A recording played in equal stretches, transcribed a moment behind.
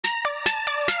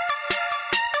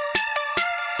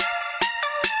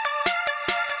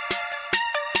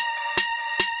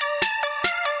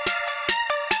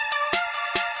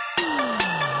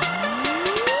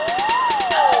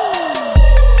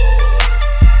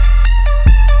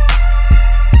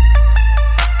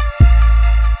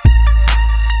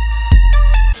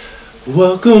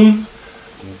Welcome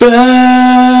back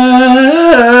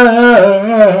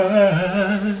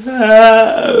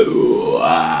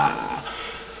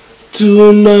to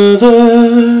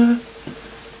another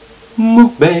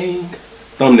mukbang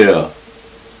thumbnail.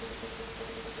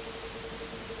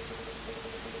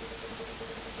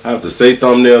 I have to say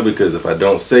thumbnail because if I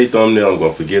don't say thumbnail, I'm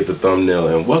going to forget the thumbnail.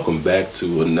 And welcome back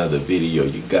to another video,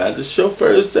 you guys. It's your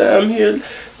first time here.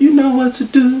 You know what to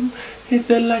do. Hit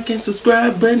that like and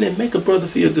subscribe button and make a brother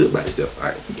feel good by himself.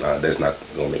 Alright, that's not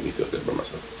going to make me feel good by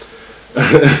myself.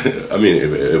 I mean,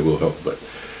 it will help, but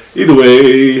either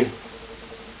way,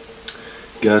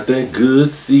 got that good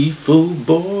seafood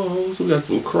boils. We got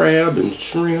some crab and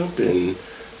shrimp and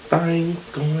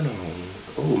things going on.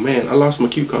 Oh man, I lost my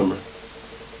cucumber.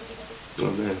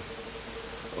 Oh man.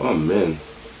 Oh man.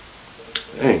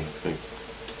 Dang.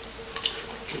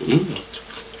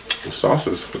 The sauce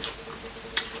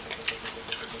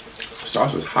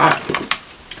is hot.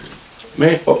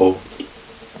 Man, uh-oh. I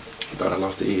thought I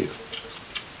lost the egg.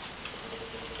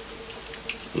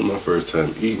 This is my first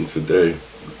time eating today.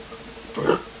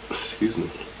 Excuse me.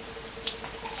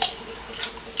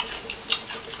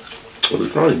 I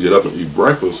was trying to get up and eat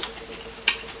breakfast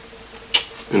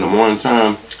in the morning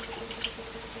time.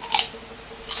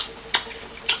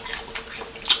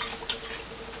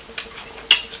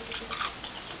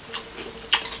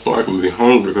 So I can be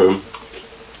hungry because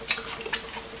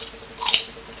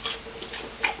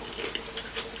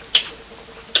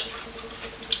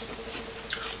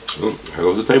here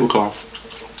goes the tablecloth.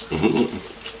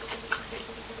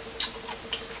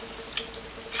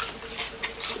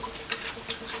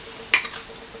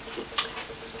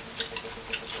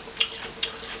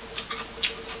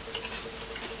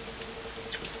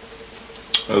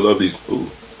 I love these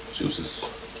juices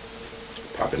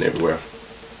popping everywhere.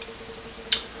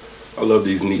 I love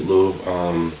these neat little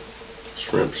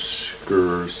shrimp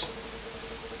skewers.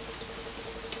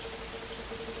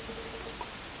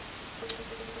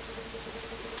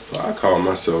 I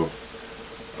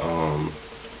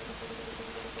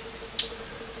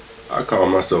call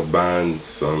myself buying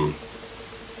some.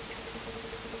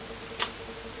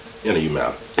 You know, you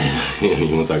mouth.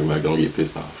 You want to talk about don't get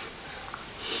pissed off.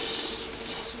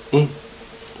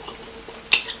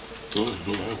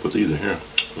 I'll put these in here.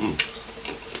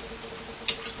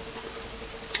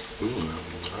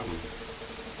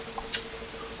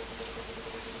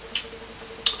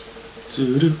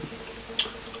 Do-do,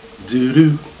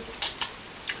 do-do,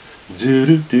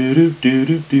 do-do, do-do,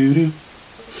 do-do, do-do.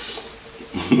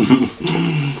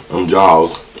 I'm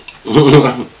Jaws.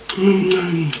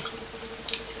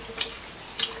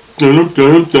 Turn up,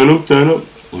 turn up, turn up, turn up.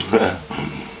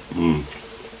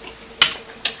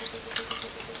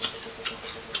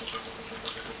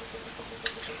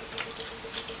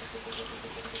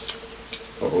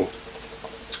 Uh-oh.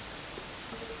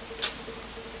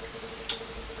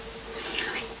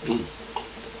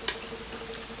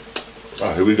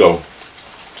 Alright, here we go.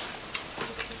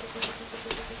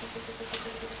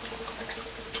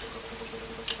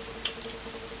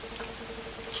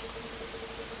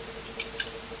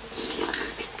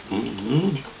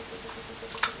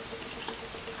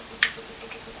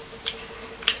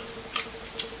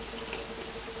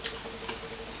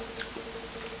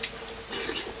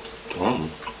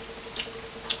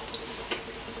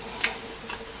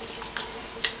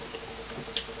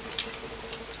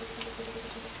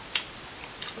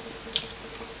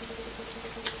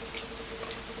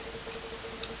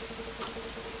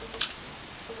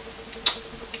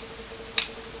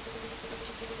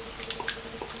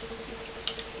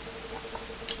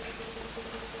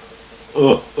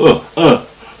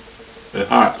 It's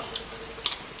hot.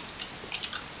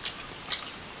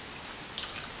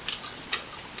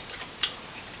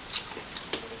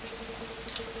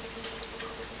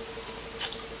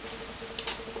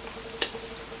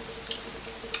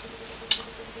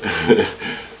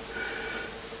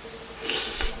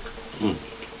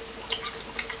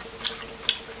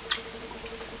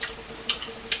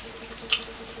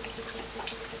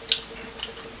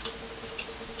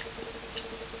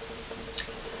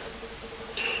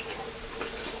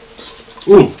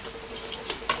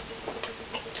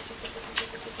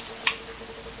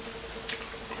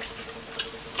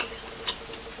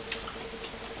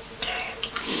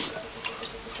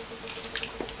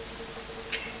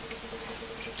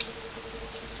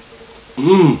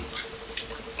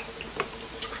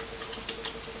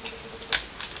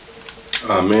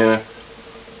 Oh man,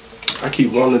 I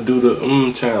keep wanting to do the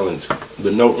challenge,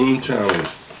 the no challenge,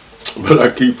 but I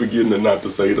keep forgetting to not to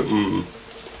say the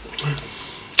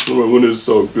When it's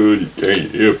so good, you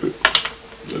can't help it.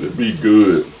 Let it be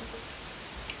good.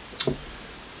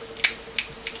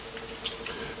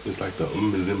 The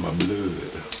is in my blood.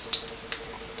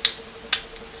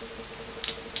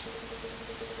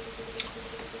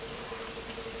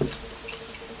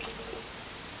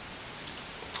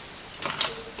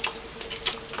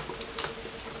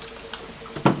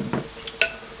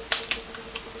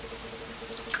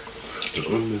 The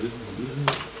is in my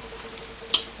blood.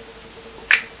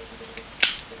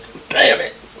 Damn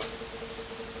it!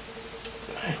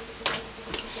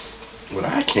 But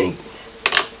I can't.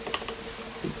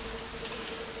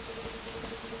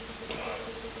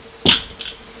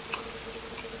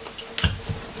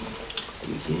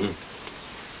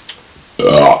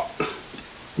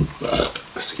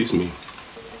 Excuse me.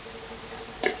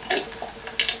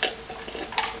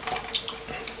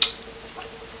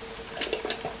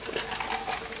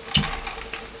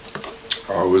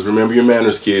 Always remember your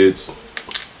manners, kids.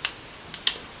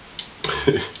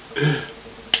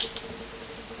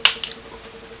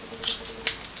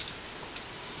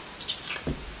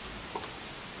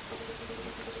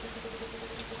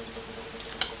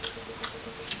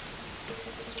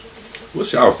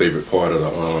 What's y'all favorite part of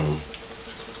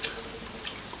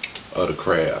the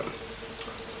crab?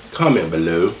 Comment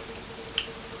below.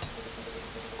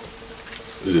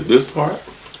 Is it this part?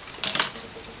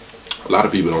 A lot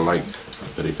of people don't like,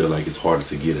 but they feel like it's harder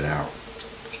to get it out.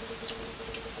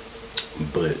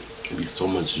 But it be so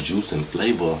much juice and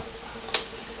flavor.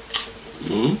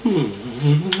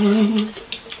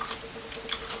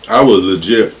 I would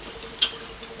legit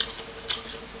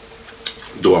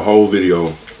do a whole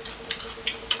video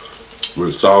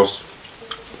with sauce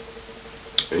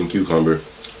and cucumber.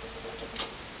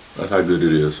 That's how good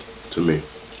it is to me.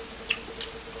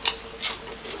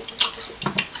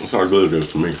 That's how good it is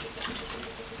to me.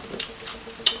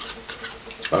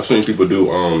 I've seen people do,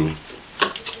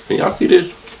 can y'all see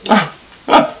this?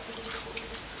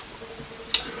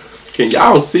 Can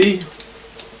y'all see?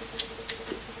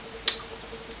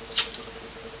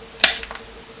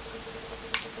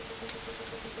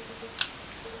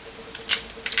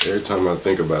 Every time I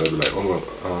think about it, I be like, I'm gonna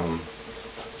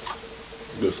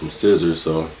get some scissors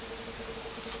so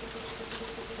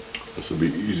this will be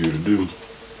easier to do.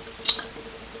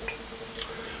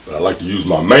 But I like to use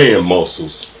my man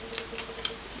muscles.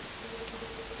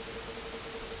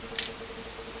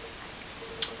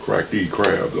 Crack these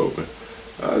crabs open.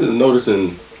 I was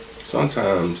noticing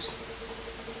sometimes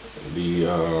the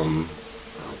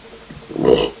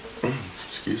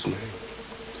excuse me.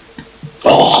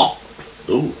 Oh, I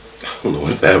don't know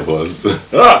what that was.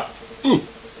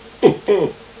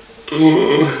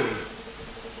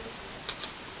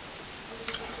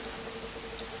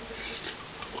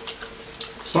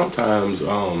 Sometimes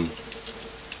oh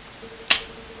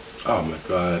my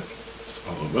God,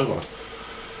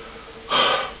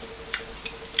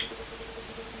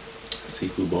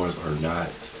 seafood bars are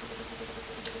not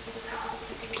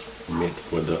meant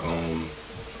for the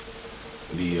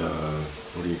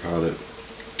what do you call it?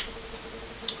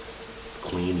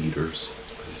 Clean eaters.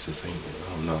 It just ain't, I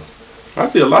don't know. I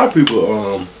see a lot of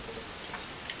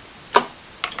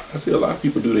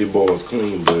people do their balls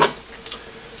clean, but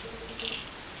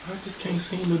I just can't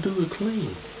seem to do it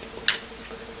clean.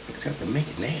 I just have to make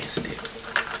it nasty.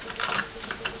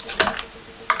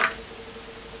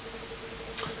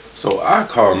 So I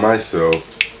call myself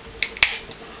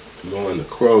going to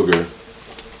Kroger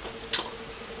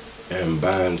and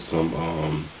buying some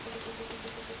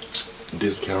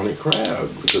discounted crab,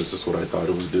 because that's what I thought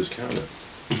it was discounted,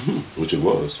 which it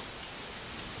was.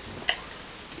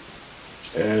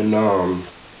 And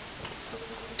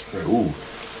like, ooh,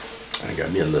 I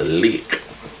got me a little lick.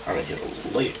 I done hit a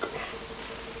lick.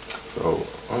 So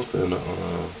I'm finna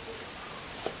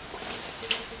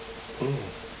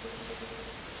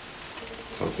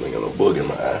I'm finna get a bug in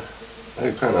my eye.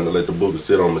 I kind of let the booger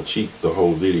sit on my cheek the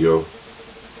whole video.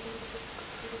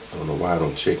 I don't know why I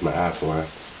don't check my eye before I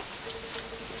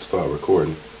start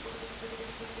recording.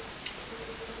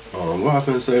 What I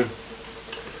finna say?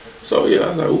 So yeah, I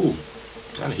was like, ooh,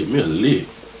 gotta hit me a lick.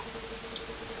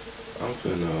 I'm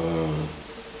finna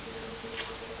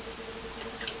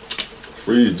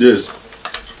freeze this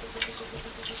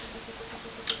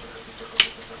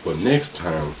for next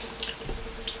time.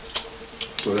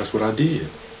 So that's what I did.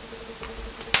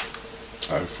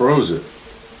 I froze it,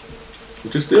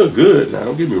 which is still good. Now,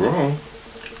 don't get me wrong.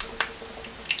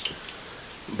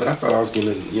 But I thought I was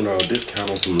getting, you know, a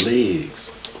discount on some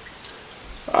legs.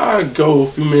 I go a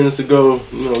few minutes ago,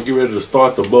 you know, get ready to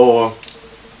start the ball,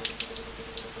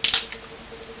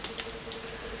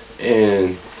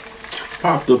 and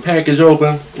pop the package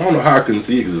open. I don't know how I couldn't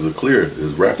see it because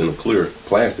it's wrapped in a clear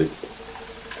plastic.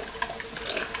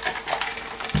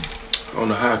 I don't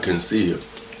know how I couldn't see it.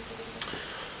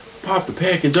 pop the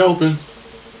package open.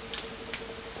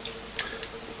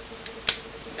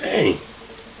 Dang.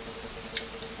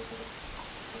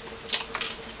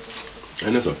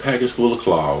 And it's a package full of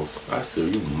claws. I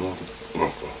said, you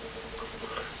motherfucker.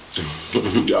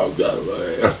 Y'all got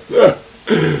my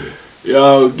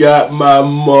y'all got my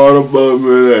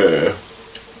motherfucker there.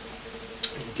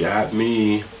 Got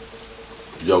me.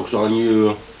 Joke's on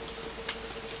you.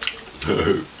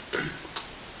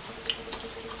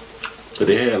 But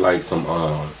they had like some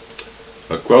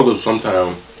like Kroger's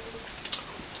sometimes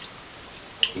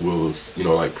will, you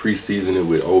know, like pre-season it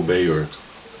with Old Bay or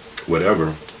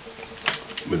whatever.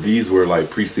 But these were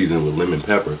like pre-seasoned with lemon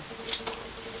pepper.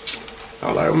 I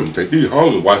was like, I'm gonna take these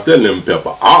home and watch that lemon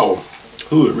pepper. Oh,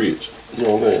 hood rich. You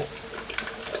know what I'm saying?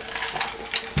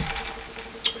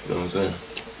 You know what I'm saying?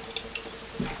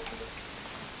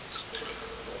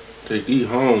 Take these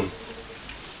home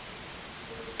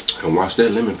and wash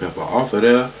that lemon pepper off of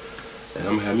there, and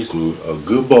I'm gonna have me a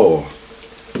good bowl.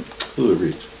 Hood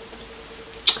rich.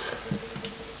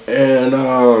 And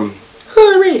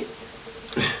hood rich.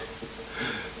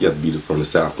 You have to be from the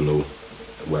South to know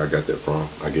where I got that from,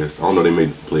 I guess. I don't know, they may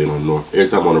play it on the North. Every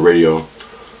time on the radio,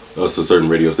 it's a certain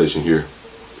radio station here.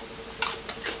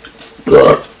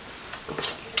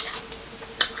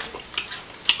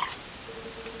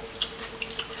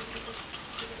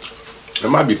 It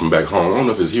might be from back home. I don't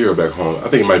know if it's here or back home. I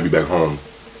think it might be back home.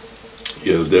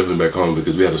 Yeah, it was definitely back home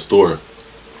because we had a store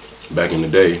back in the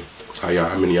day.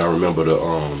 How many of y'all remember the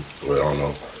well, I don't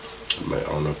know. I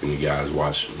don't know if any guys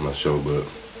watch my show, but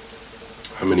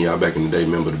how many of y'all back in the day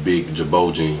remember the big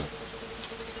Jabot jeans?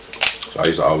 So I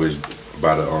used to always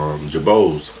buy the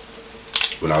Jabots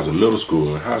when I was in middle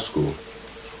school and high school.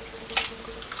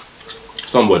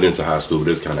 Somewhat into high school, but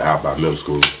it's kind of out by middle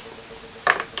school.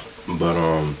 But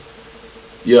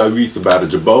yeah, we used to buy the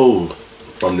Jabot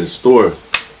from this store,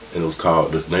 and it was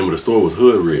called, the name of the store was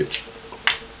Hood Rich.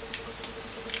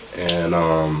 And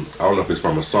I don't know if it's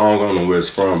from a song, I don't know where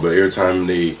it's from, but every time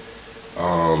they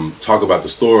talk about the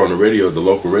store on the radio, the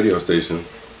local radio station,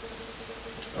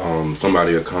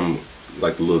 somebody will come,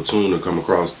 like the little tune will come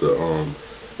across the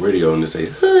radio and they say,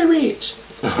 Hood Rich.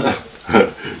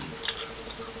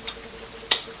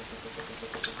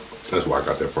 That's where I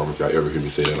got that from, if y'all ever hear me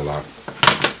say that a lot.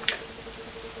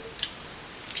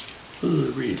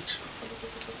 Hood Rich.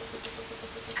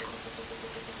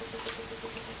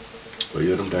 But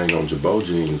yeah, them dang on Jabot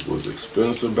jeans was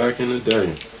expensive back in the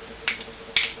day.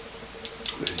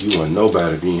 You wasn't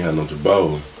nobody if you ain't had no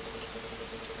Jabot.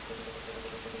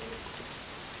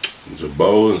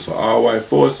 Jabot and some all white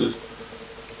forces.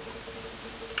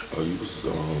 Oh, you was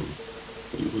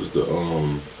the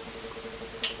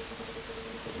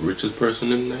richest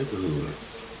person in the neighborhood.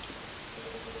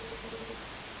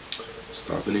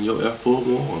 Stopping in your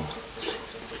F41.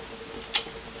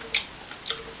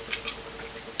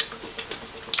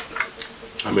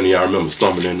 How many of y'all remember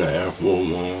stomping in the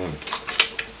F41?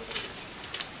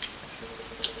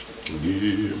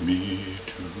 Give me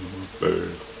two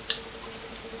birds.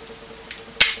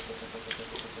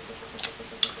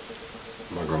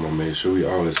 My grandma made sure we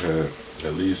always had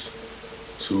at least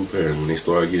 2 pairs. When they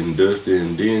started getting dusty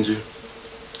and dingy,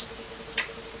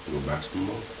 we'll buy some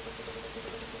more.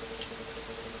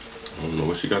 I don't know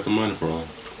where she got the money from.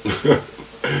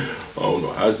 I don't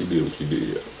know how she did what she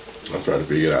did. I'm trying to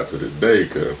figure it out to this day,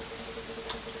 because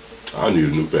I need a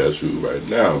new pair of shoes right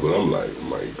now, but I'm like, oh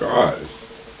my God.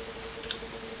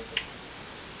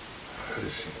 How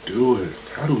does she do it?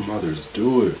 How do mothers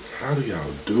do it? How do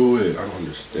y'all do it? I don't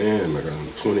understand. Like,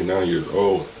 I'm 29 years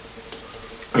old.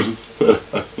 I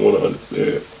want to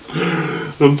understand.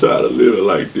 I'm tired of living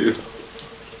like this.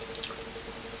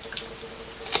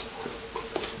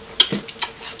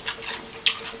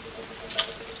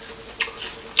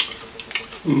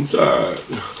 I'm tired.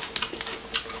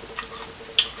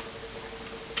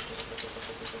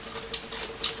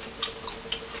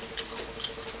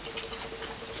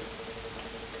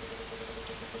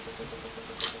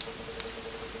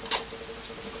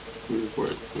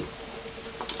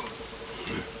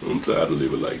 I'm tired of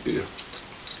living like this.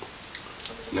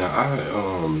 Now I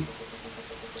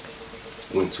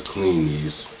went to clean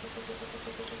these,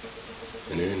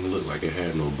 and it didn't look like it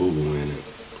had no boo-boo in it.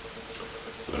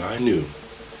 But I knew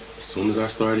as soon as I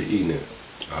started eating it,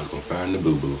 I was gonna find the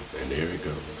boo-boo, and there it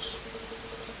goes.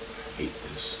 I hate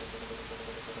this.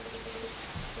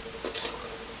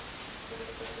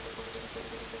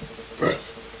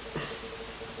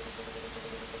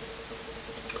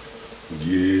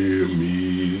 Give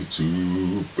me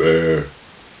 2 pairs.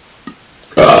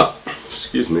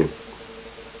 Excuse me.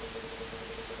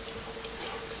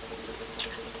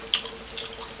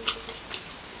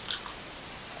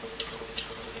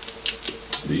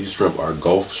 These shrimp are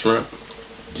Gulf shrimp,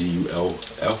 Gulf.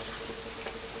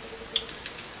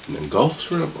 And then Gulf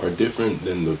shrimp are different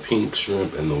than the pink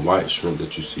shrimp and the white shrimp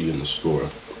that you see in the store.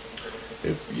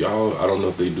 If y'all, I don't know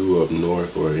if they do up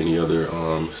north or any other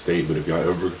state, but if y'all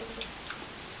ever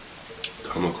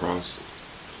come across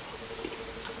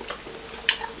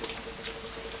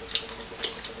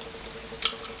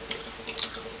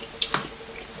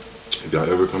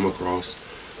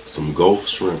some Gulf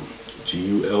shrimp,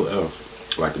 Gulf,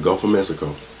 like the Gulf of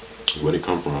Mexico, is where they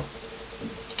come from.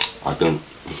 I think.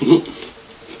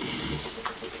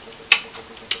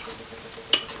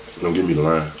 Don't give me the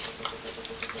line,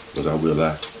 because I will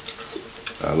lie.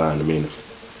 I'll lie in a minute.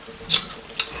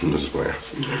 I'm just playing.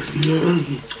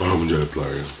 I'm just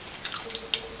playing.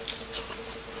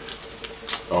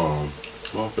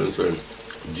 What I'm finna say,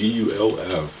 Gulf,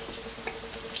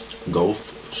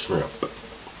 Gulf shrimp.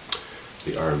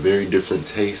 They are a very different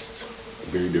taste,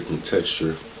 very different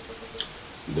texture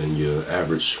than your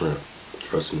average shrimp.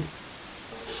 Trust me.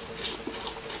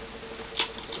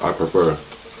 I prefer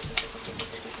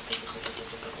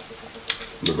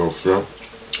the Gulf shrimp.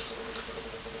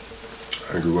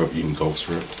 I grew up eating Gulf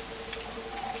shrimp.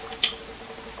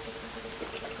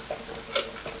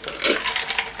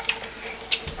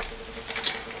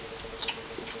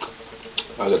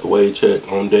 I got the weight check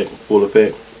on deck, full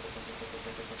effect.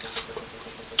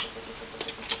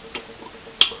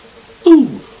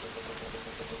 Ooh.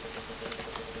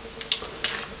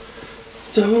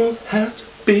 Don't have to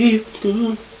be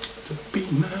good to be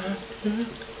my girl.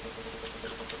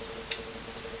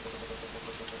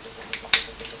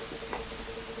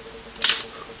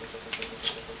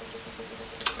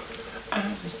 I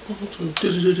just want to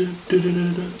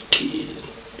kid.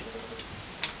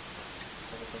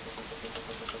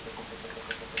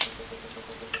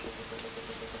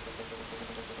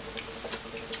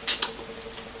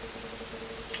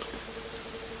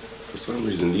 For some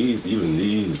reason,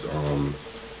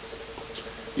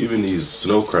 even these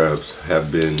snow crabs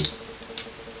have been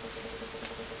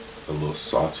a little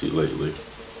salty lately.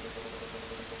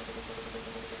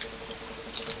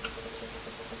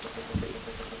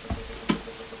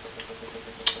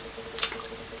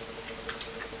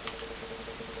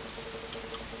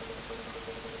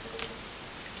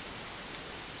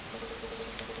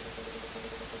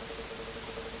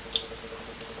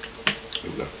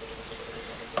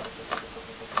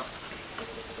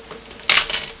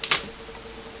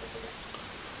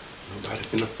 Nobody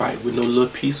finna fight with no little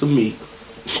piece of meat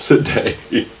today.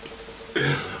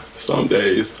 Some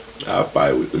days I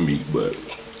fight with the meat, but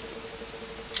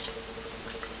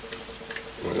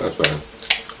well, that's fine.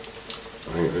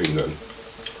 I ain't eating nothing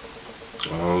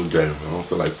all day. I don't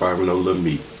feel like fighting with no little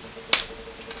meat.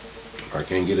 If I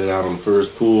can't get it out on the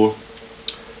first pull,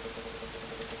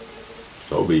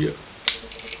 so be it.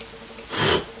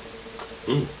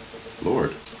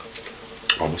 Lord,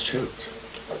 almost choked.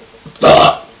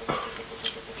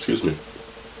 Excuse me.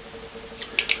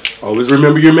 Always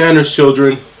remember your manners,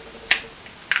 children.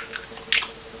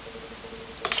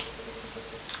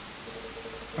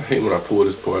 I hate when I pull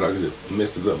this part out because it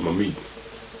messes up my meat.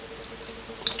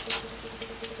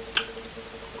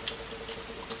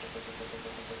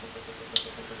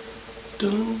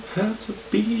 Don't have to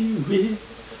be with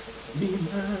me,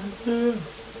 my girl.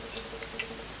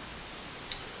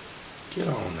 Get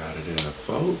on out of there,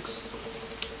 folks.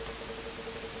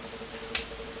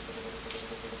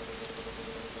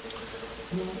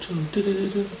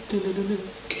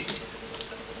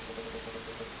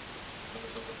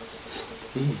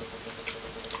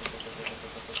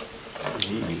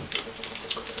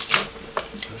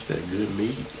 That's that good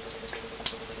meat.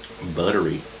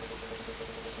 Buttery.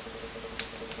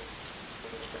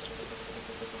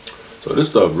 So this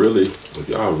stuff really, if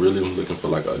y'all really looking for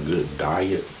like a good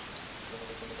diet,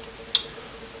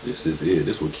 this is it.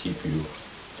 This will keep you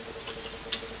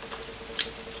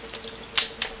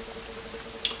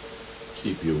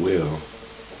well.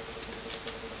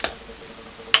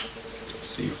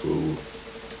 Seafood.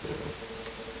 Yeah.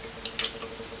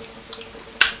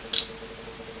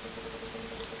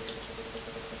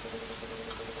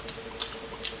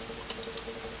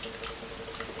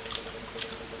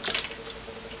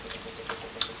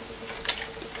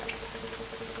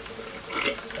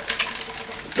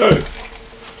 Hey.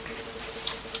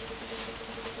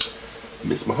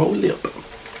 Miss my whole lip.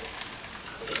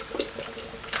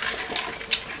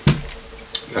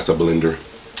 That's a blender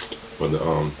for the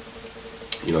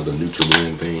you know, the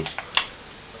NutriBlend thing,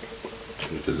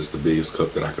 because it's the biggest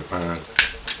cup that I could find,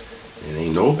 and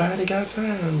ain't nobody got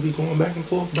time to be going back and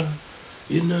forth about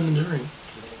getting nothing to drink.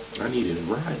 I need it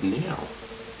right now.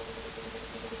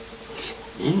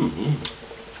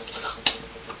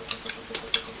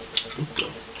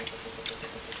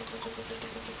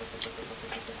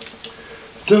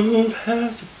 don't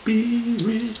have to be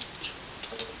rich.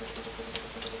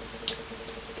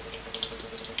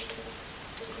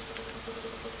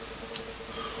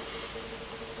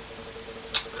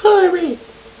 Hurry.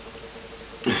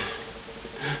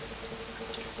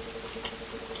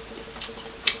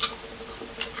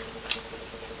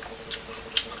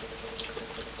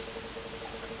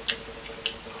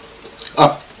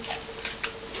 Ah.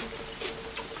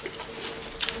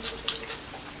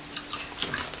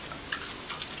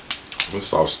 This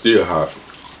sauce still hot.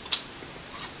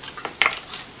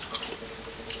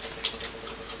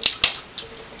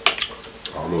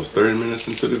 Almost 30 minutes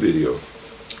into the video.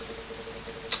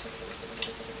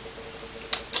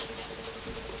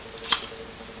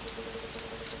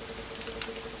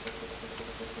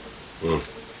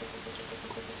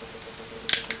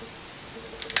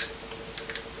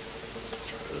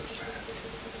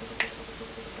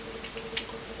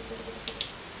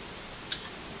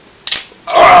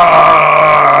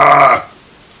 Ah!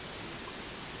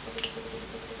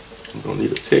 I'm gonna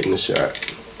need a tetanus shot.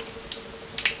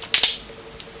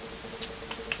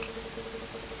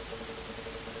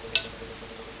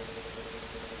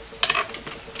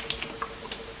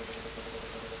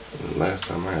 And the last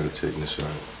time I had a tetanus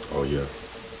shot. Oh yeah.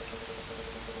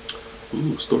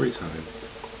 Ooh, story time.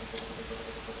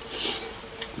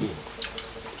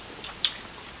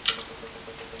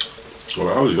 When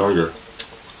I was younger,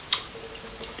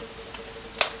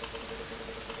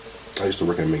 I used to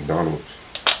work at McDonald's.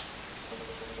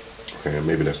 Okay,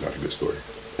 maybe that's not a good story.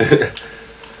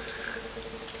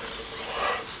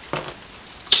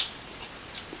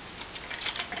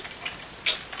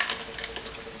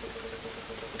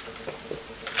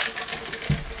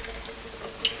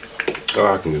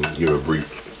 I can give a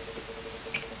brief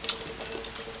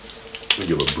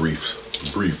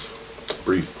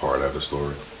part of the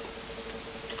story.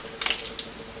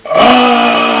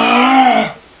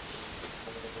 Ah!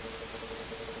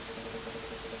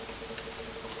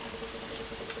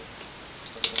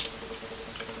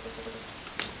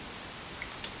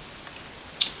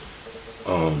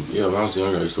 Yeah, when I was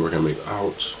younger, I used to work at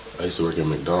McDonald's.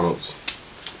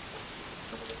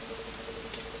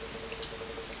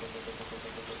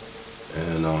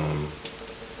 And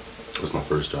it was my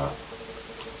first job,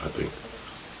 I think.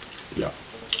 Yeah.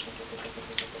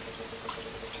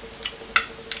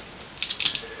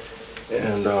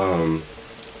 And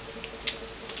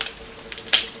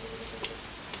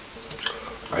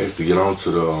I used to get on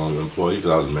to the employee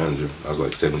because I was a manager. I was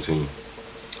like 17.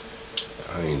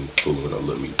 I ain't fooling with no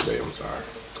little meat today, I'm sorry.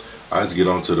 I used to get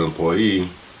on to the employee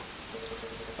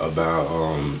about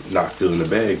not filling the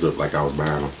bags up like I was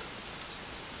buying them.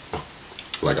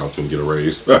 Like I was gonna get a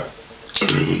raise.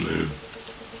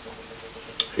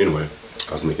 Anyway,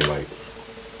 I was a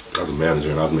manager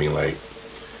and I was making like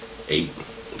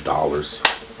 $8,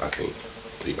 I think.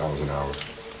 $8 an hour.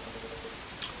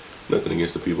 Nothing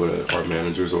against the people that are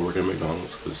managers or work at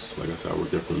McDonald's, because like I said, I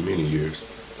worked there for many years.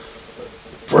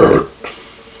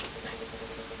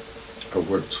 I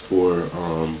worked for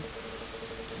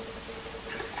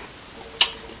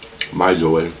My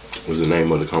Joy was the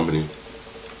name of the company.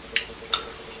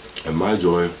 And My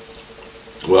Joy,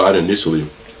 well, I didn't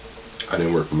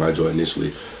work for My Joy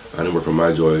initially. I didn't work for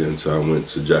My Joy until I went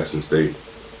to Jackson State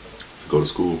to go to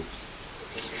school.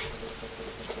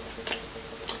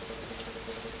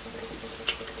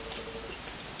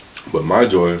 But My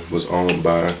Joy was owned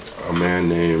by a man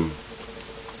named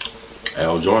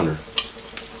Al Joyner.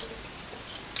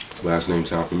 Last name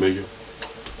sound familiar?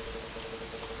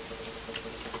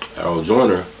 Al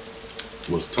Joyner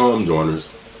was Tom Joyner's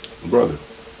brother.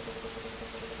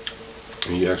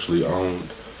 And he actually owned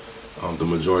the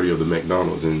majority of the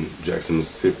McDonald's in Jackson,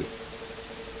 Mississippi.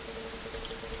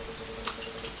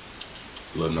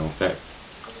 Little known fact.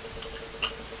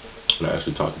 And I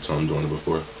actually talked to Tom Joyner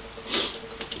before,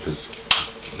 because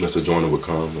Mr. Joyner would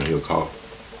come and he'll call,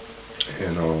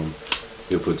 and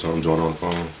he'll put Tom Joyner on the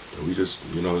phone, and we just,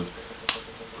 you know,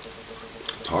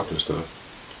 talk and stuff.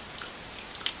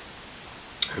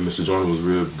 And Mr. Joyner was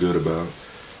real good about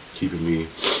keeping me.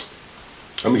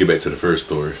 I'm gonna get back to the first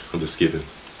story. I'm just skipping.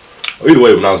 Either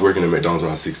way, when I was working at McDonald's when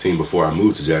I was 16, before I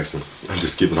moved to Jackson, I'm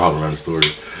just skipping all around the story.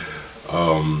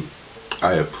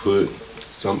 I had put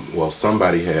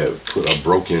somebody had put a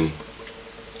broken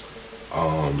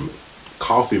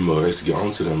coffee mug. I used to get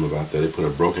on to them about that. They put a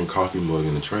broken coffee mug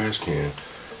in the trash can,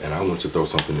 and I went to throw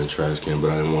something in the trash can, but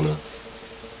I didn't want to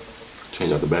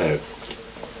change out the bag.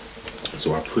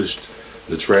 So I pushed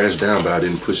the trash down, but I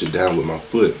didn't push it down with my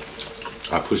foot.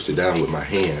 I pushed it down with my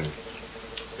hand,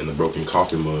 and the broken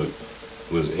coffee mug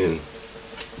was in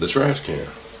the trash can.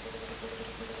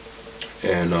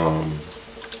 And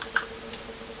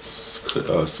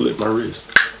slit my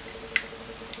wrist.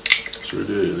 Sure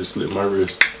did. It slit my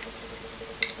wrist.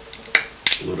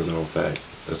 A little known fact.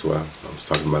 That's why I was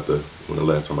talking about the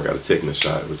last time I got a tetanus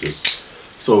shot, which is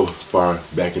so far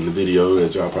back in the video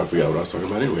that y'all probably forgot what I was talking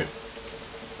about anyway.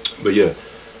 But yeah,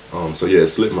 so yeah, it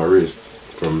slit my wrist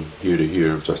from here to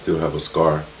here, which I still have a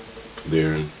scar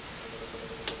there, and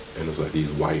it was like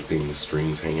these white things,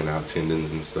 strings hanging out,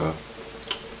 tendons and stuff.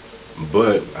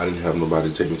 But I didn't have nobody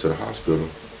to take me to the hospital,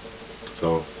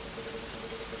 so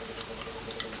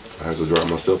I had to drive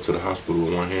myself to the hospital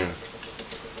with one hand.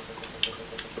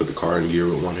 Put the car in gear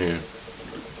with one hand.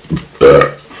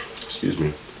 Excuse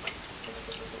me.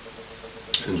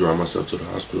 And drive myself to the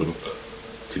hospital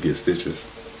to get stitches.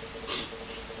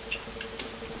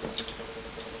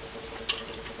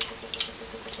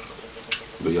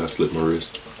 But yeah, I slit my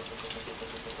wrist.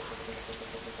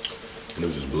 And it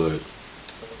was just blood.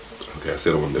 Okay, I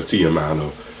said I wanted to TMI, I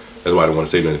know. That's why I don't want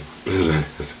to say nothing.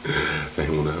 I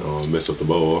didn't want to mess up the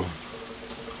ball.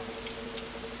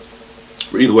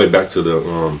 But either way, back to the,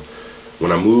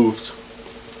 when I moved,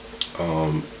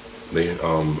 they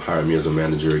hired me as a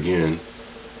manager again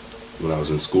when I was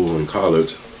in school in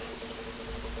college.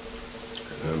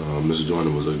 And Mr.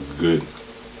 Joyner was a good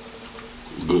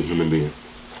human being.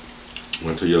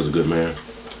 When I tell you I was a good man,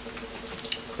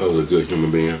 I was a good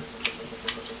human being.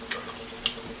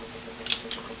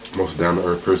 Most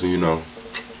down-to-earth person you know.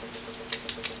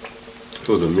 It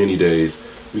was a many days.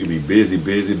 We could be busy.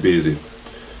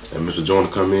 And Mr. Joyner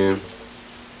come in,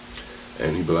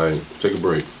 and he'd be like, take a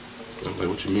break. I'm like,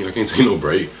 what you mean? I can't take no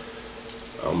break.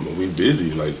 We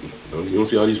busy. Like, you don't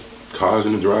see all these cars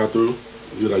in the drive-thru?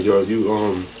 You're like, yo,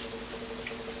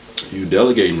 you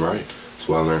delegating, right? That's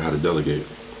why I learned how to delegate.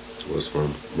 Was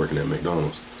from working at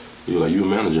McDonald's. You're like, you a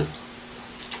manager.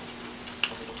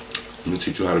 Let me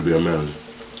teach you how to be a manager.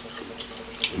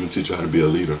 Let me teach you how to be a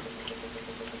leader.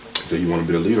 He said, you want to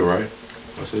be a leader, right?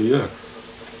 I said, yeah.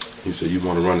 He said, you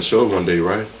want to run the show one day,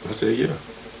 right? I said, yeah.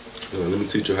 Let me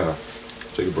teach you how.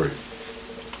 Take a break.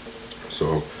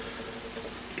 So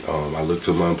I looked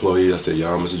to my employee. I said,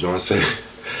 y'all, Mr. Joyner said,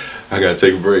 I got to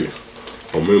take a break.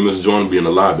 Me and Mr. Joyner being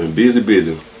alive, been busy.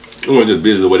 It wasn't just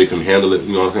busy the way they couldn't handle it,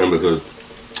 you know what I'm saying? Because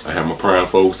I had my prime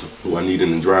folks who I needed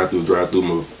in the drive-thru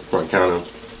my front counter.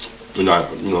 You know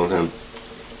what I'm saying?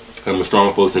 Had my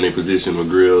strong folks in their position, my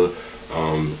grill,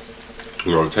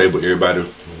 you know, the table, everybody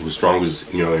was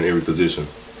strongest, you know, in every position.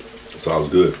 So I was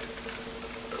good.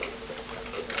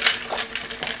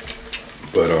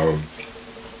 But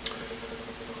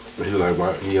he was like,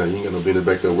 why? Yeah, you ain't got no business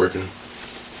back there working,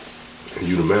 and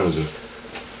you the manager.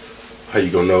 How you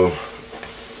gonna know?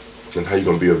 And how you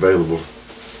gonna be available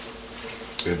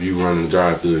if you run the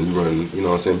drive-thru and you run, you know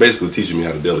what I'm saying? Basically teaching me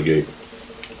how to delegate.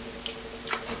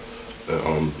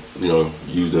 You know,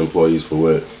 use the employees for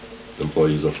what the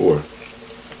employees are for.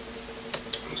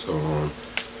 So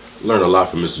learned a lot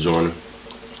from Mr. Joyner.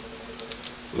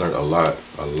 Learned a lot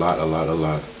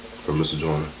from Mr.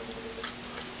 Joyner.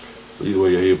 But either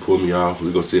way, he'll pull me off.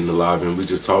 We go sit in the lobby and we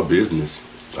just talk business.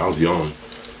 I was young,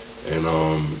 and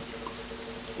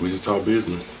we just talk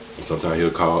business. And sometimes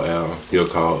he'll call Al, he'll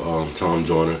call Tom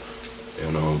Joyner,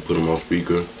 and put him on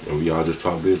speaker, and we all just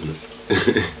talk business.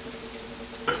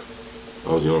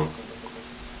 I was young,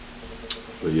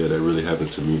 but yeah, that really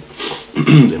happened to me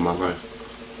in my life.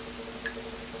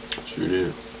 Sure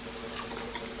did.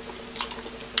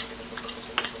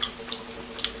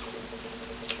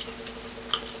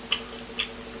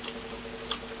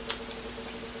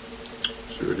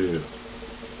 Sure did.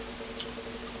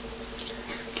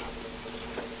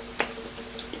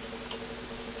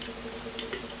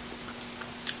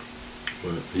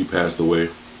 But he passed away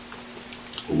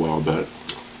a while back.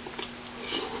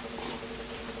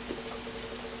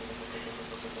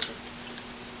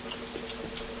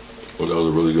 Well, that was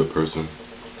a really good person.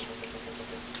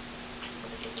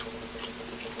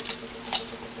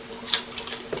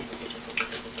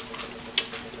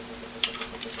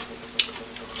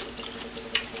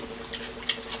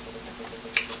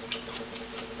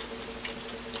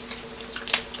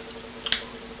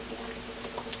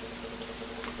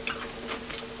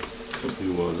 He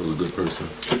was a good person.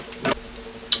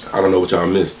 I don't know what y'all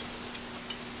missed.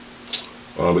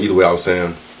 But either way, I was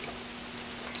saying,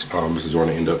 Mr.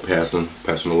 Joyner ended up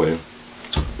passing away.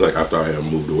 Like after I had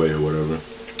moved away or whatever.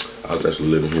 I was actually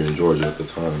living here in Georgia at the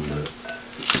time, but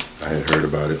I had heard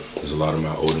about it. There's a lot of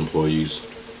my old employees,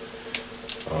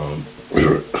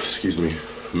 excuse me,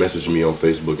 messaged me on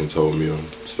Facebook and told me and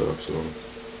stuff. So,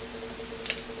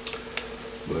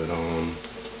 but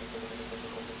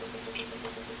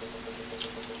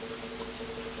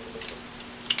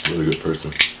really good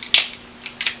person.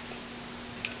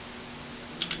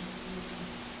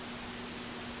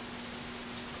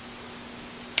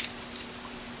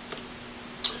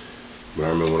 But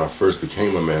I remember when I first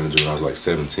became a manager when I was like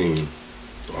 17.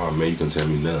 Oh man, you can tell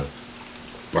me nothing.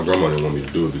 My grandma didn't want me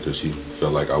to do it because she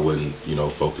felt like I wouldn't, you know,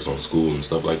 focus on school and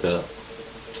stuff like that.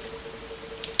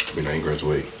 I mean, I ain't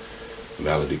graduate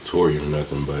valedictorian or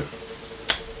nothing, but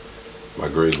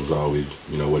my grades was always,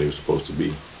 you know, what they were supposed to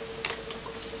be.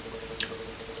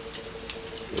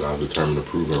 And I was determined to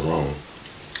prove her wrong.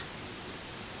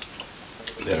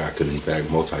 That I could, in fact,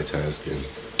 multitask and,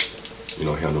 you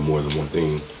know, handle more than one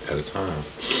thing at a time.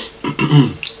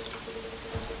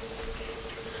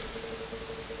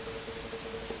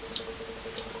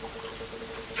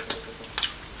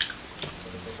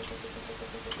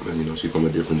 But, you know, she's from a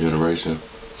different generation.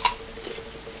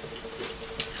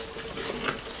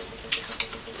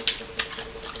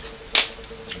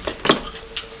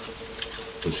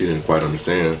 And she didn't quite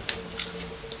understand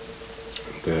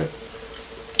that,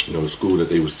 you know, the school that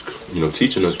they was, you know,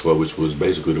 teaching us for, which was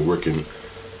basically to work in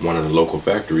one of the local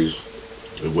factories,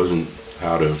 it wasn't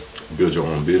how to build your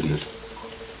own business.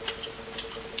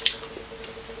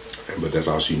 But that's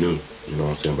all she knew, you know what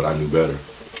I'm saying? But I knew better.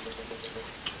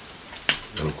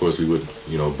 And of course we would,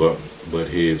 you know, butt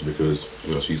heads because,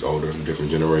 you know, she's older, different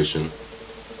generation.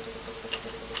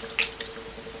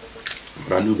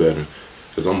 But I knew better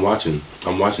because I'm watching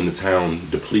the town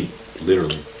deplete,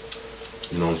 literally.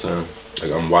 You know what I'm saying?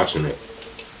 Like, I'm watching it.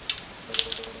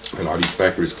 And all these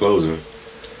factories closing.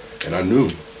 And I knew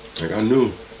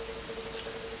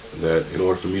that in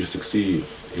order for me to succeed,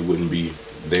 it wouldn't be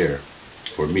there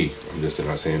for me. I'm just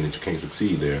not saying that you can't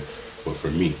succeed there, but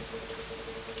for me.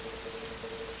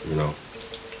 You know.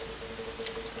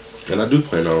 And I do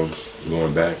plan on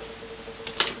going back.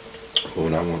 But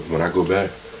when I go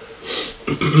back,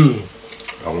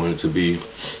 I want it to be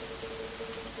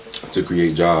to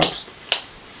create jobs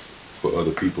for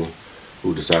other people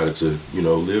who decided to, you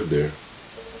know, live there.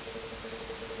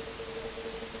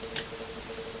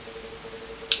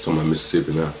 Talking about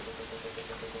Mississippi now.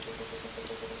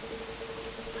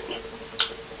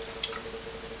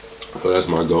 So that's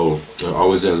my goal. It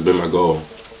always has been my goal.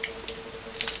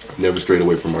 I've never strayed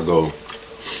away from my goal.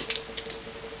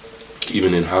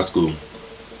 Even in high school,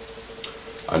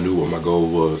 I knew what my goal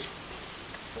was.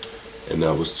 And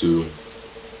that was to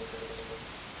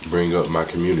bring up my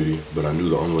community. But I knew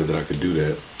the only way that I could do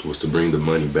that was to bring the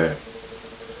money back.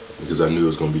 Because I knew it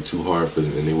was going to be too hard for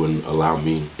them and they wouldn't allow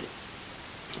me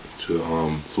to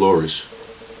flourish.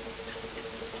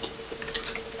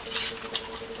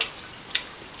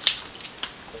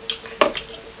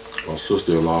 My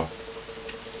sister-in-law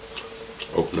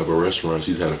opened up a restaurant.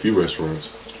 She's had a few restaurants.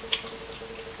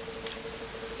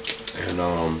 And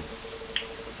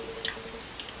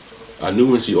I knew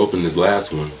when she opened this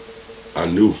last one, I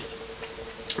knew.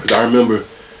 Because I remember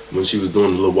when she was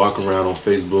doing a little walk around on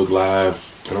Facebook Live,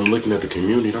 and I'm looking at the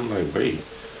community, and I'm like, wait,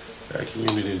 that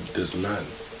community this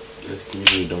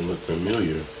community don't look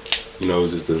familiar. You know,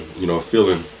 it's just a, you know,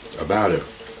 feeling about it.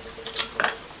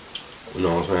 You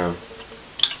know what I'm saying?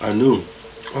 I knew.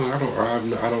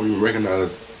 Oh, I don't even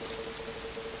recognize,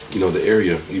 you know, the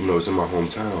area, even though it's in my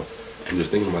hometown. I'm just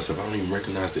thinking to myself, I don't even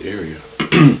recognize the area.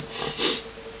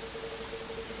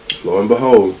 Lo and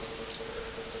behold,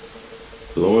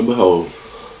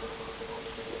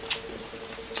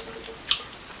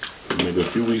 maybe a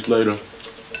few weeks later,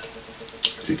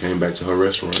 she came back to her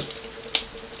restaurant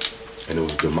and it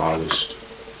was demolished.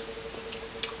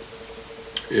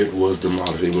 It was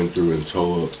demolished. They went through and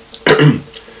tore up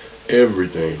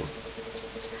everything.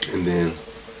 And then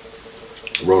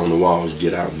wrote on the walls,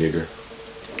 "Get out, nigger.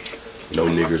 No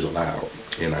niggers allowed.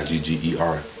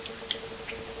 N-I-G-G-E-R."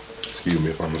 Excuse me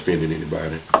if I'm offending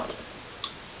anybody.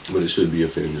 But it should be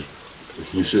offended.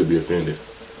 You should be offended.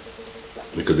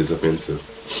 Because it's offensive.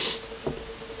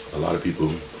 A lot of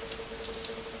people,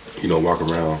 you know, walk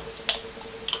around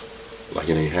like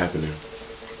it ain't happening.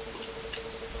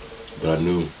 But I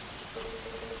knew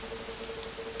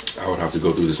I would have to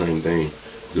go through the same thing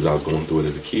because I was going through it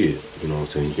as a kid. You know what I'm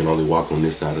saying? You can only walk on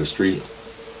this side of the street.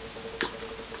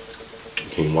 You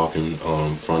can't walk in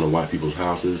front of white people's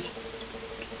houses.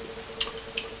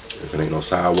 If it ain't no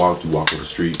sidewalk, you walk on the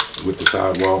street with the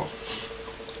sidewalk.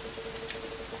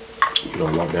 You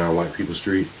don't walk down white people's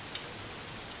street.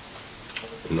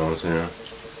 You know what I'm saying?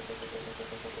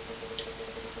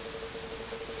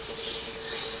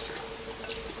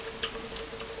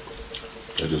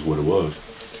 That's just what it was.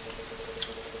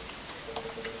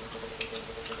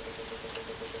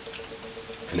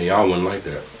 And they all wasn't like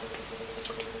that.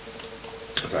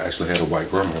 I actually had a white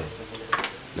grandma.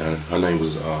 Now her name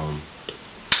was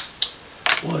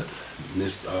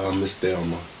Miss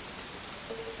Thelma.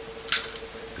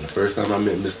 And the first time I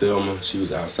met Miss Thelma, she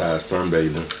was outside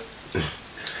sunbathing.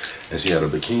 and she had a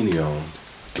bikini on.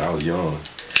 And I was young,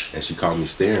 and she caught me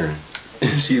staring.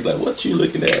 And she's like, "What you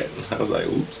looking at?" And I was like,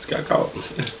 "Oops, got caught."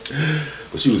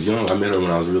 But she was young. I met her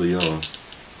when I was really young,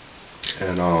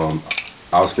 and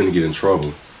I was finna get in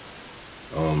trouble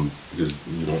because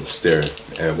you don't stare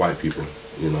at white people,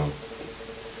 you know.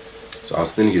 So I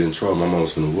was finna get in trouble. My mom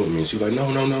was finna whoop me, and she was like,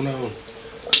 "No, no, no, no."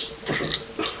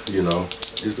 You know,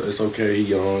 it's okay. He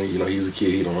young, you know, he's a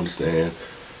kid. He don't understand.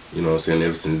 You know what I'm saying?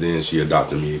 Ever since then, she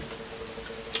adopted me.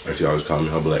 And she always called me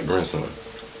her black grandson.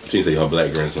 She didn't say her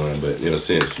black grandson, but in a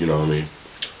sense, you know what I mean?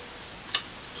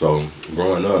 So,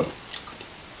 growing up,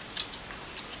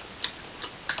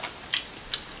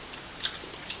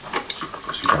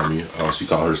 she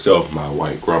called herself my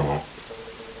white grandma.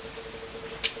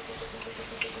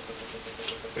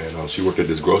 And she worked at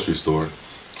this grocery store.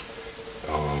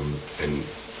 And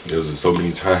there was so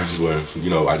many times where,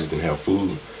 you know, I just didn't have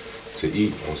food to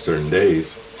eat on certain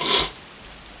days.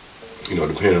 You know,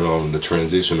 depending on the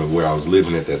transition of where I was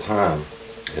living at that time.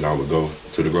 And I would go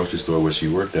to the grocery store where she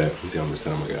worked at. Let me see how much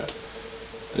time I got.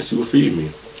 And she would feed me.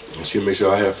 And she would make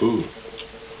sure I had food.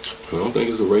 I don't think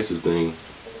it's a racist thing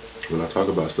when I talk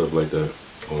about stuff like that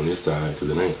on this side, because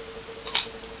it ain't.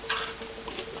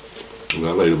 And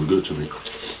that lady was good to me.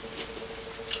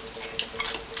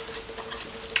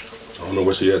 I don't know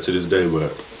where she at to this day,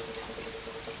 but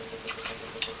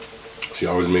she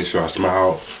always made sure I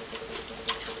smiled.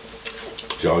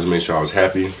 She always made sure I was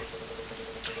happy.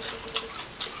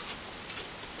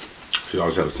 She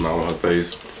always had a smile on her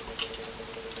face.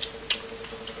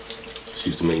 She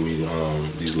used to make me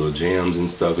these little jams and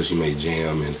stuff, because she made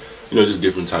jam and, you know, just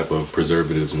different type of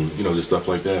preservatives and, you know, just stuff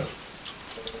like that.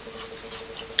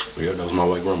 But yeah, that was my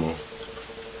white grandma.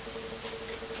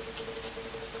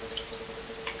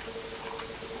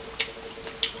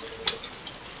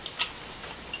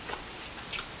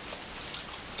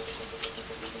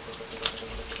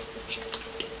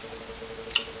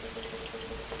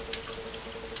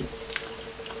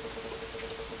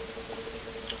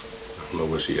 I don't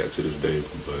know where she at to this day,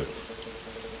 but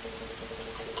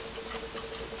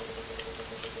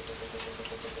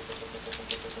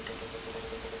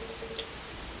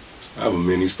I have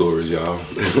many stories, y'all.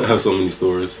 I have so many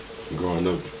stories growing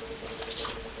up.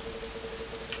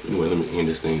 Anyway, let me end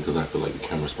this thing because I feel like the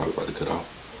camera's probably about to cut off.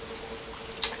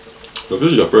 So if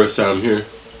this is your first time here,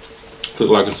 click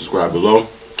like and subscribe below.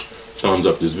 Thumbs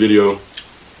up this video.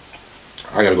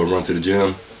 I gotta go run to the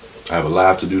gym. I have a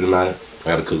live to do tonight. I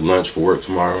gotta cook lunch for work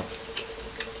tomorrow.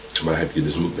 But I have to get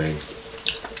this mukbang.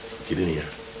 Get in here.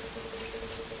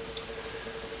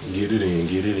 Get it in,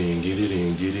 get it in, get it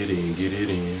in, get it in, get it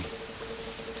in.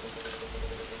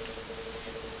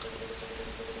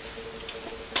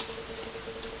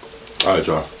 Alright,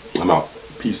 y'all. I'm out.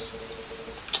 Peace.